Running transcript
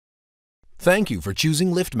Thank you for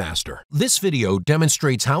choosing LiftMaster. This video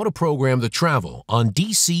demonstrates how to program the travel on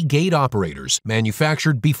DC gate operators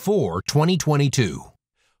manufactured before 2022.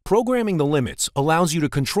 Programming the limits allows you to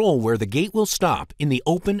control where the gate will stop in the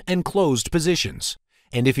open and closed positions.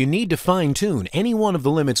 And if you need to fine-tune any one of the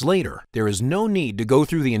limits later, there is no need to go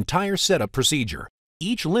through the entire setup procedure.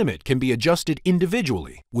 Each limit can be adjusted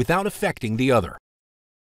individually without affecting the other.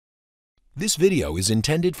 This video is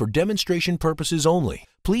intended for demonstration purposes only.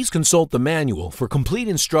 Please consult the manual for complete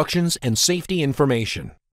instructions and safety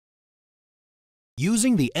information.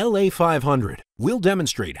 Using the LA500, we'll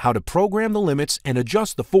demonstrate how to program the limits and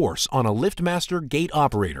adjust the force on a LiftMaster gate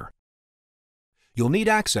operator. You'll need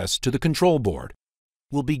access to the control board.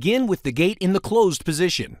 We'll begin with the gate in the closed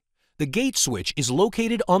position. The gate switch is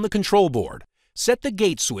located on the control board. Set the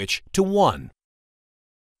gate switch to 1.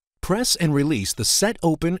 Press and release the Set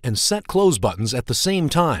Open and Set Close buttons at the same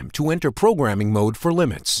time to enter programming mode for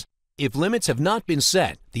limits. If limits have not been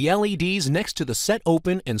set, the LEDs next to the Set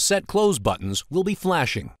Open and Set Close buttons will be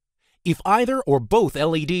flashing. If either or both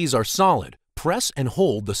LEDs are solid, press and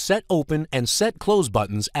hold the Set Open and Set Close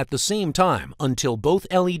buttons at the same time until both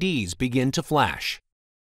LEDs begin to flash.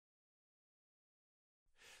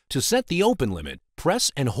 To set the open limit,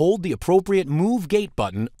 press and hold the appropriate Move Gate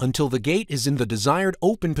button until the gate is in the desired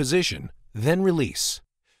open position, then release.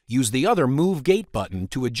 Use the other Move Gate button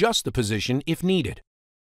to adjust the position if needed.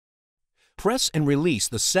 Press and release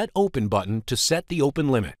the Set Open button to set the open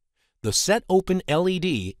limit. The Set Open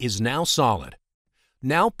LED is now solid.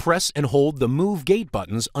 Now press and hold the Move Gate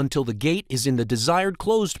buttons until the gate is in the desired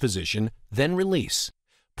closed position, then release.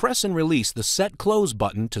 Press and release the Set Close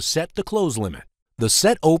button to set the close limit. The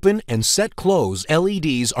Set Open and Set Close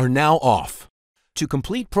LEDs are now off. To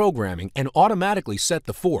complete programming and automatically set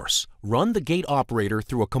the force, run the gate operator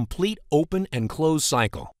through a complete open and close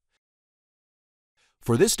cycle.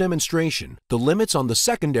 For this demonstration, the limits on the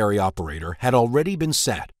secondary operator had already been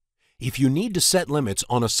set. If you need to set limits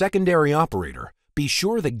on a secondary operator, be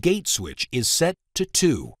sure the gate switch is set to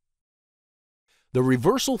 2. The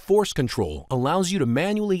reversal force control allows you to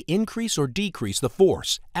manually increase or decrease the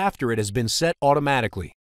force after it has been set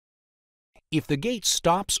automatically. If the gate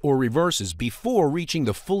stops or reverses before reaching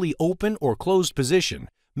the fully open or closed position,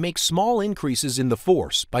 make small increases in the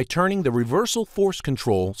force by turning the reversal force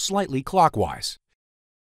control slightly clockwise.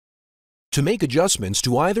 To make adjustments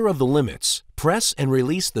to either of the limits, press and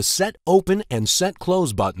release the Set Open and Set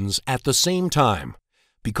Close buttons at the same time.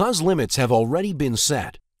 Because limits have already been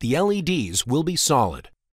set, the LEDs will be solid.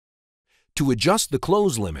 To adjust the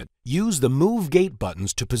close limit, use the Move Gate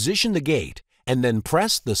buttons to position the gate and then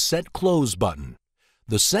press the Set Close button.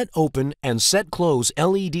 The Set Open and Set Close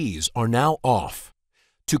LEDs are now off.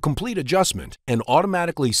 To complete adjustment and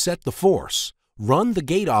automatically set the force, run the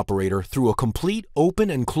gate operator through a complete open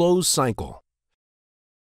and close cycle.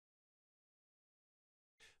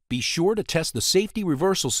 Be sure to test the safety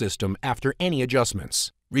reversal system after any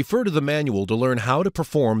adjustments. Refer to the manual to learn how to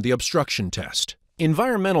perform the obstruction test.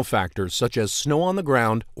 Environmental factors such as snow on the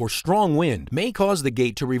ground or strong wind may cause the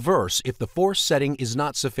gate to reverse if the force setting is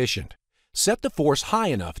not sufficient. Set the force high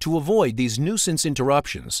enough to avoid these nuisance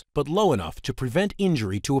interruptions, but low enough to prevent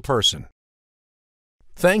injury to a person.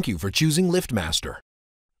 Thank you for choosing LiftMaster.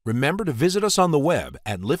 Remember to visit us on the web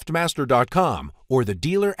at liftmaster.com or the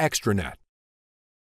dealer extranet.